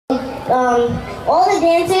all the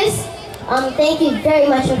dancers, thank you very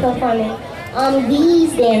much for performing.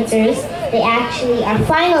 These dancers, they actually are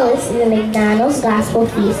finalists in the McDonald's Gospel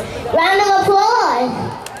Feast. Round of applause!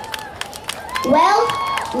 Well,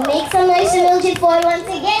 make some noise for Mildred Ford once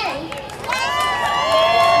again.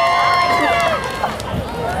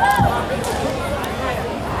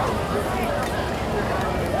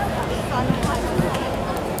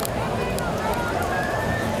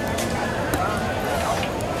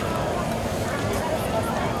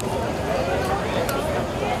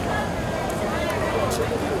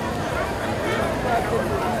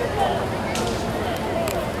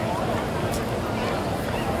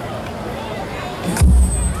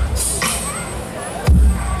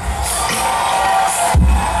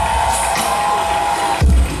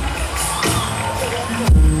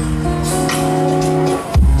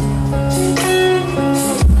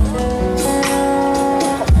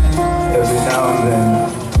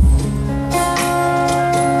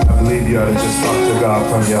 You ought to just talk to God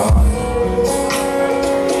from your heart.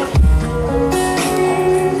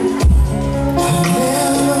 I've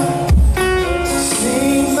never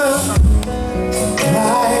seen the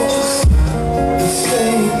righteous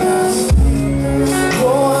forsaken,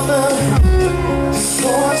 nor the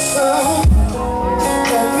source of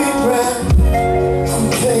every breath I'm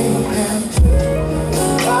taking.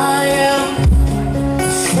 I am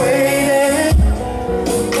persuaded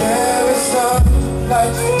there is none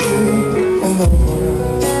like you in the world.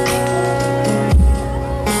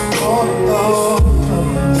 Oh, oh, oh.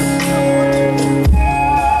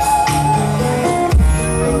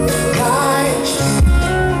 Righteous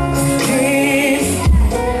King,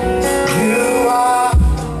 you are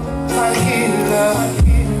my healer,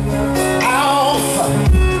 Alpha,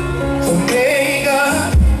 Omega.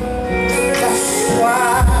 That's why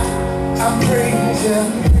I praise you,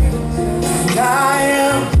 and I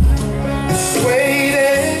am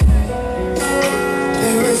persuaded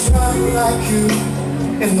there is none like you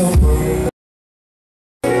in the world.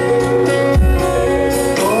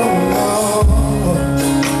 Oh no,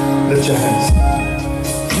 lift your hands.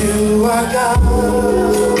 You are God.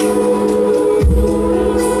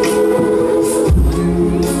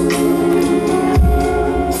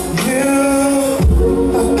 You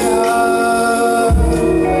are God.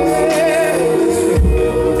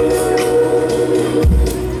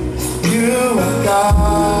 You are God.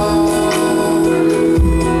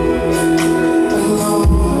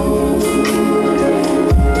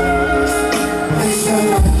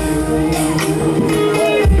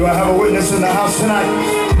 Do I have a witness in the house tonight?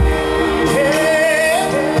 Yeah,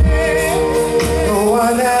 no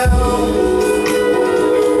one else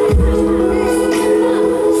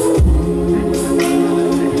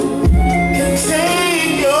can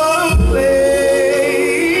take your place.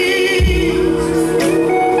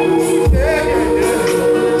 Yeah, yeah, yeah.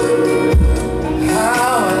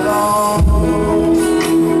 How I long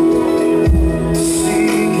to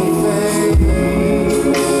see your face.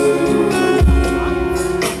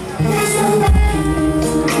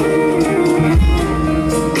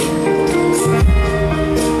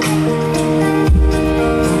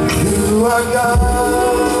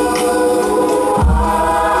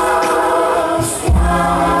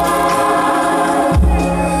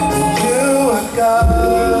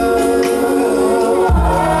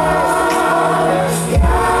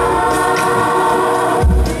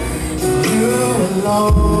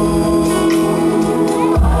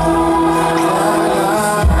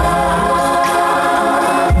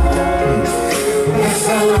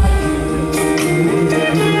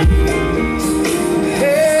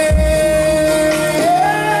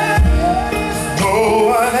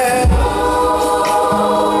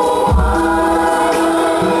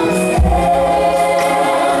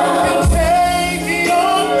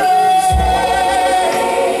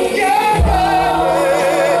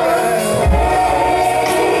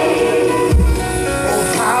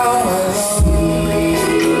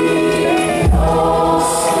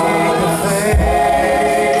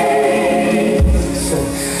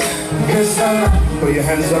 Put your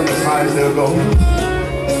hands up as high as they'll go.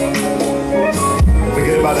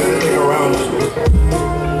 Forget about everything around you.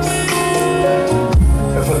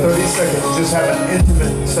 And for 30 seconds, just have an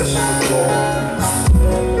intimate session with the Lord.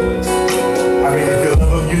 I mean, if you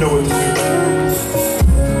love Him, you know what to do.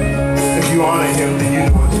 If you honor Him, then you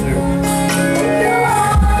know what to do.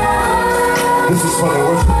 This is for the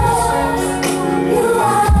worshipers.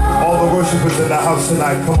 All the worshipers in the house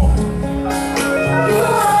tonight, come on.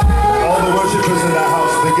 All the worshipers in the house,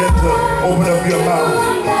 begin to open up your mouth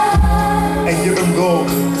and give Him glory.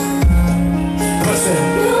 Press in.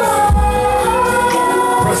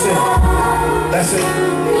 Press in. That's it.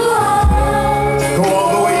 Go all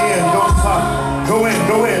the way in. Don't stop. Go in.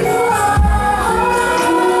 Go in.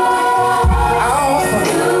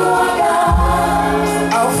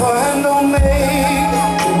 Alpha and Omega.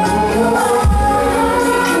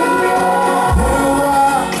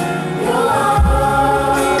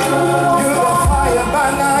 You're the fire by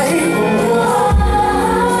night,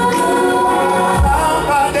 cloud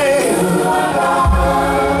by day.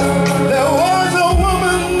 There was a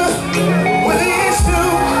woman with the issue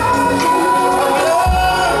of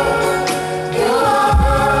blood,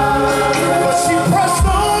 but she pressed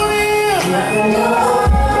on in.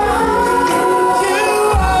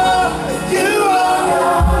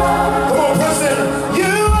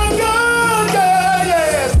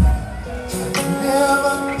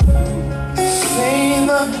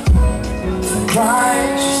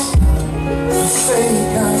 Righteous,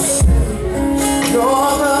 forsake us.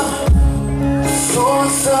 You're the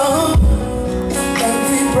source of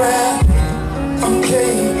every breath I'm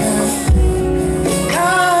taking. I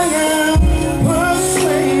am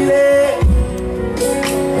persuaded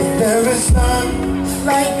that there is none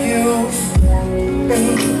like you in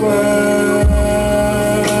the world.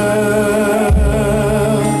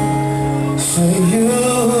 Say you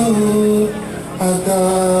are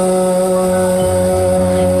God.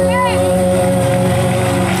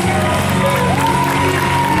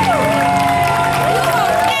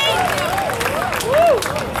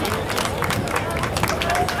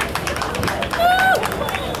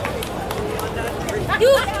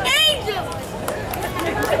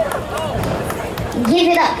 Give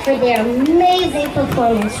it up for their amazing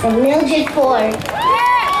performance from Mildred Ford.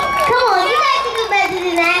 Come on, you guys can do better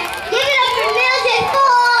than that. Give it up for Mildred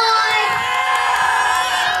Ford!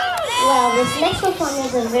 Well, this next performer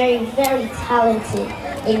is a very, very talented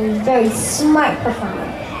and very smart performer.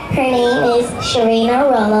 Her name is Sharena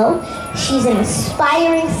Rollo. She's an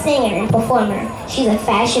aspiring singer and performer. She's a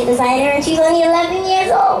fashion designer and she's only 11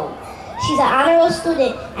 years old. She's an honor roll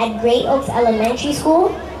student at Great Oaks Elementary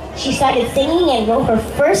School. She started singing and wrote her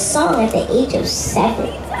first song at the age of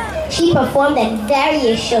 7. She performed at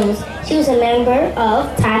various shows. She was a member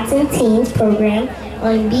of Tots and Teens program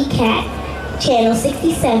on BCAT Channel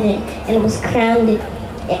 67 and was crowned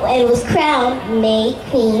May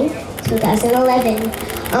Queen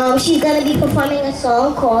 2011. She's gonna be performing a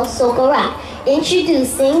song called Soca Rock.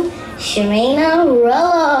 Introducing Sharena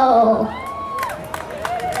Rollo.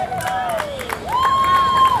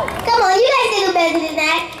 Come on, you guys can do better than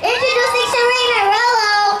that. Introducing Sharena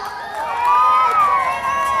Rollo.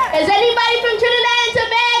 Is anybody from Trinidad and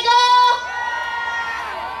Tobago?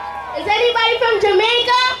 Is anybody from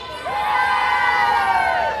Jamaica?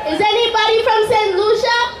 Is anybody from St.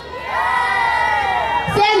 Lucia?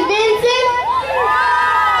 St. Vincent?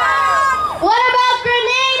 What about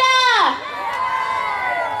Grenada?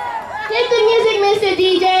 Hit the music, Mr.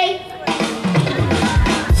 DJ.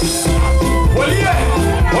 Well, yeah.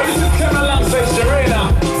 Well, this is Ken alongside Sharena,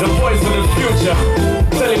 the voice of the future,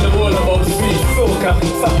 telling the world about sweet soca.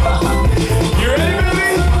 You ready, baby?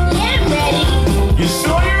 Yeah, I'm ready. You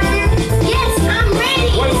sure you're ready? Yes, I'm ready.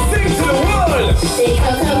 Well, sing to the world. They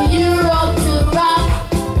come from Europe to rock.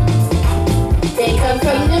 They come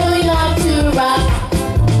from New York to rock.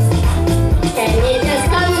 And it just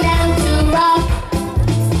comes down to rock.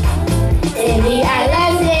 In the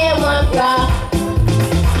island they want rock.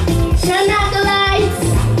 Turn out the lights,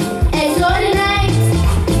 enjoy the night.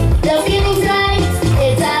 The feeling's right,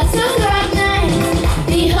 it's a soca rock night.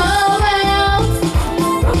 The whole world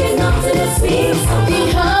rocking up to the sweet soca. The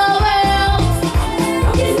whole world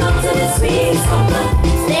rocking up to the sweet soca.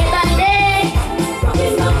 Day by day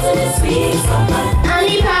rocking up to the sweet soca. On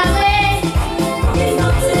the pathway rocking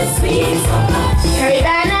up to the sweet soca.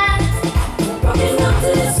 Caribana rocking up to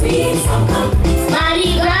the sweet soca. Mardi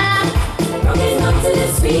Gras rocking up to the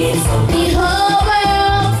sweet soca. The whole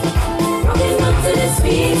world rocking up to the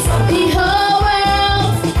sweet soca. The whole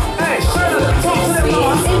world. Hey, Sharena, talk to them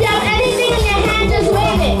now. If you have anything in your hand, just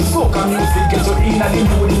wave it. Soca music gets you in and the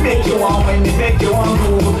mood. Make you want when they make you want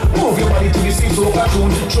groove. Move your body to the sweet soca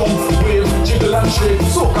tune. Jump, wave, jiggle and shake.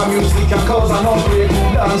 Soca music can cause an outbreak.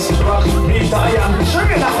 Dance, rock, beat, iron.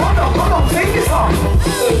 Sharena, come on, sing this song.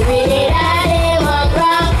 In Trinidad they want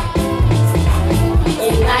rock.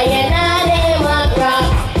 In Guyana they want rock.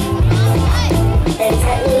 In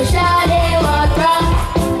St. Lucia they want rock.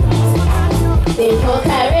 The whole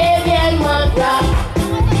Caribbean want rock.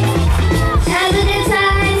 Have a good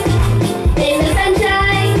time in the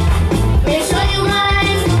sunshine. Make sure you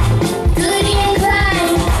mind to the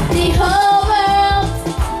incline. The whole world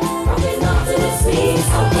rocking up to the sweet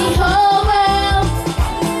soca. The whole world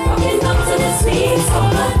rocking up to the sweet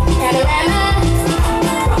soca. Panorama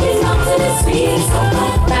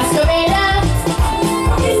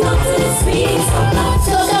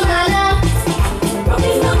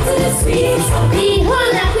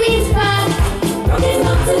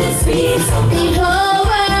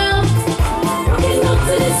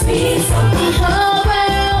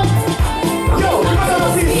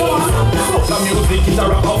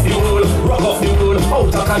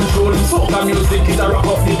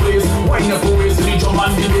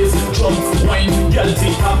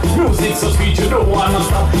it's so sweet, you don't wanna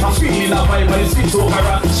stop. I'm feeling a vibe and it's sweet so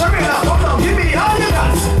hard. Sharina, come down, give me all you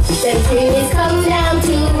got. Them trees come down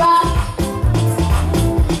to rock,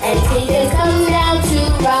 and teachers come down to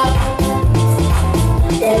rock.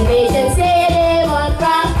 Them patients say they want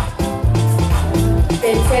rock.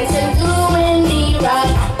 Them sections doing the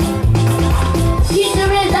rock. Keep the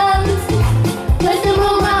rhythm, put the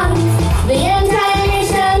move on. The entire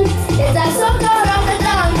nation is a soca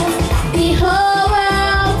rock-a-thon. The whole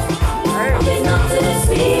world rocking up to the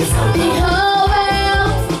sweet soca. The whole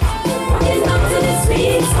world rocking up to the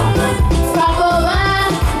sweet soca. Rock over,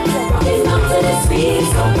 rocking up to the sweet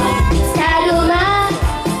soca. Kaduna,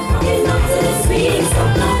 rocking up to the sweet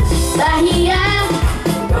soca. Bahia,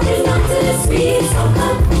 rocking up to the sweet soca.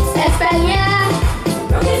 España,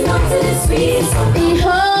 rocking up to the sweet soca. The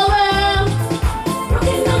whole world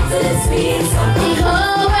rocking up to the sweet soca. The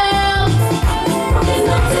whole world rocking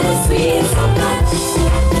up to the sweet soca.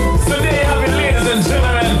 So there you have it, ladies and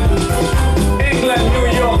gentlemen. England, New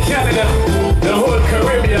York, Canada, the whole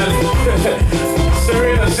Caribbean.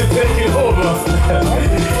 Serena should take it over.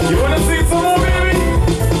 You wanna sing some more, baby?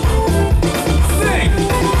 Sing!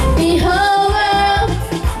 The whole world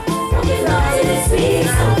rocking up to the sweet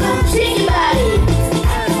soca. Shake your body,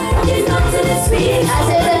 rocking up to the sweet soca. I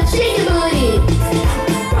said shake your booty,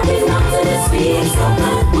 rocking up to the sweet soca.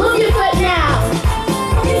 Move your foot now,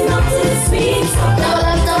 rocking up to the sweet soca. Double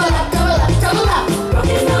up, double up, double up, double up.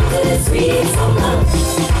 Rocking up to the sweet soca.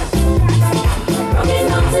 Rocking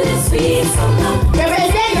up to the sweet soca.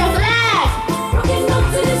 Represent your flag. Rocking up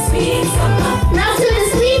to the sweet soca. Now to the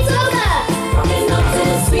sweet soca. Rocking up to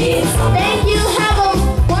the sweet soca. Thank you. Have a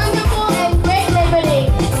wonderful and great Labor Day.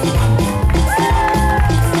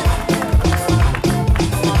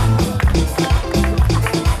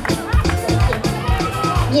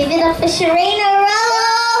 Give it up for Sharina Rollo.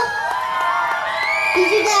 Did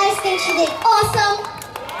you guys think she did awesome?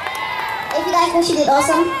 If you guys think she did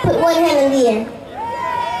awesome, put one hand in the air.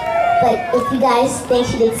 But if you guys think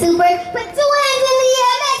she did super, put two hands in the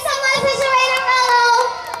air. Make some noise for Sharina Rollo.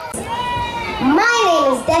 My name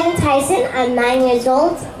is Devyn Tyson. I'm 9 years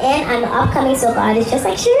old, and I'm an upcoming soca artist just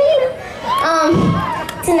like Sharina.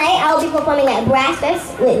 Tonight I'll be performing at Brass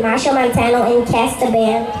Fest with Marshall Montano and Cast the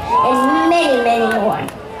Band, and many, many more.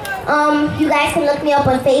 You guys can look me up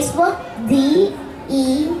on Facebook, Devyn.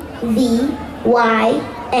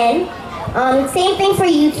 Same thing for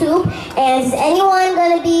YouTube. And is anyone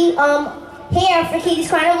gonna be here for Katie's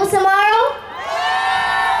Carnival tomorrow?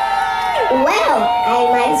 Well, I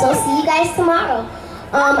might as well see you guys tomorrow.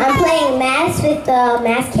 I'm playing mass with the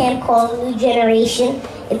mass camp called New Generation.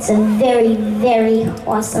 It's a very, very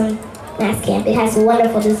awesome mass camp. It has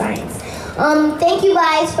wonderful designs. Thank you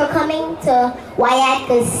guys for coming to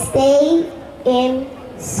Wayaka's Stay in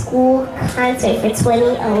School concert for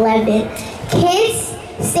 2011. Kids,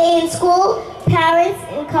 stay in school. Parents,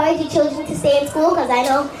 encourage your children to stay in school, because I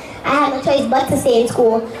know I have no choice but to stay in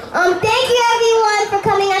school. Thank you everyone for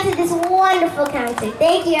coming out to this wonderful concert.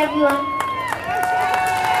 Thank you everyone.